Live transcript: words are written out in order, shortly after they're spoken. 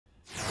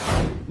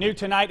New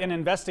tonight, an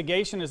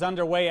investigation is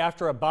underway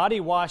after a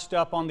body washed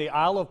up on the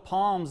Isle of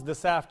Palms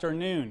this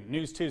afternoon.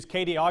 News 2's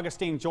Katie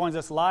Augustine joins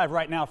us live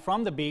right now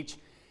from the beach.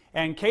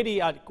 And Katie,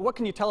 what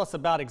can you tell us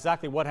about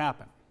exactly what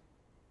happened?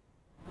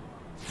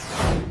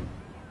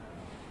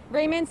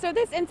 Raymond, so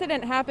this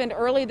incident happened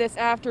early this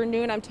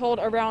afternoon. I'm told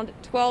around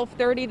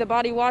 12:30. The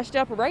body washed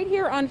up right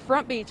here on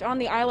Front Beach on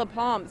the Isle of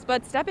Palms.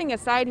 But stepping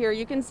aside here,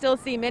 you can still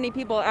see many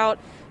people out,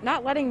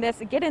 not letting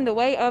this get in the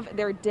way of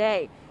their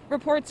day.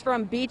 Reports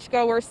from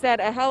beachgoers said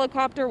a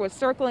helicopter was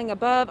circling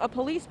above, a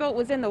police boat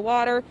was in the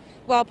water,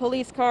 while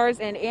police cars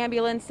and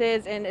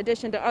ambulances, in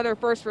addition to other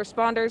first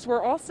responders,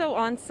 were also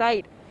on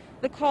site.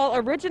 The call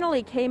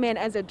originally came in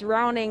as a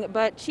drowning,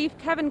 but Chief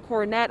Kevin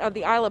Cornett of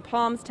the Isle of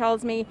Palms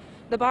tells me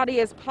the body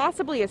is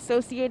possibly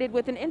associated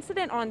with an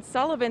incident on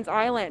Sullivan's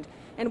Island.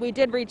 And we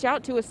did reach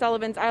out to a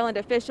Sullivan's Island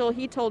official.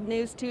 He told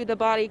News 2 the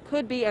body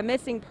could be a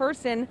missing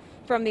person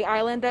from the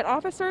island that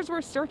officers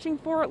were searching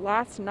for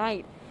last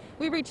night.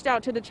 We reached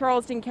out to the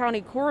Charleston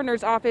County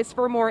Coroner's Office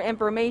for more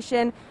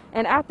information,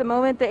 and at the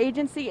moment the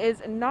agency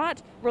is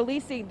not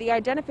releasing the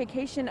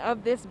identification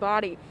of this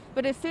body.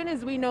 But as soon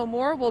as we know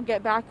more, we'll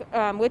get back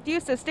with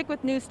you, so stick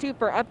with News 2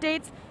 for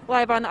updates.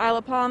 Live on the Isle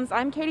of Palms,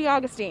 I'm Katie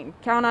Augustine.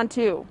 Count on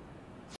 2.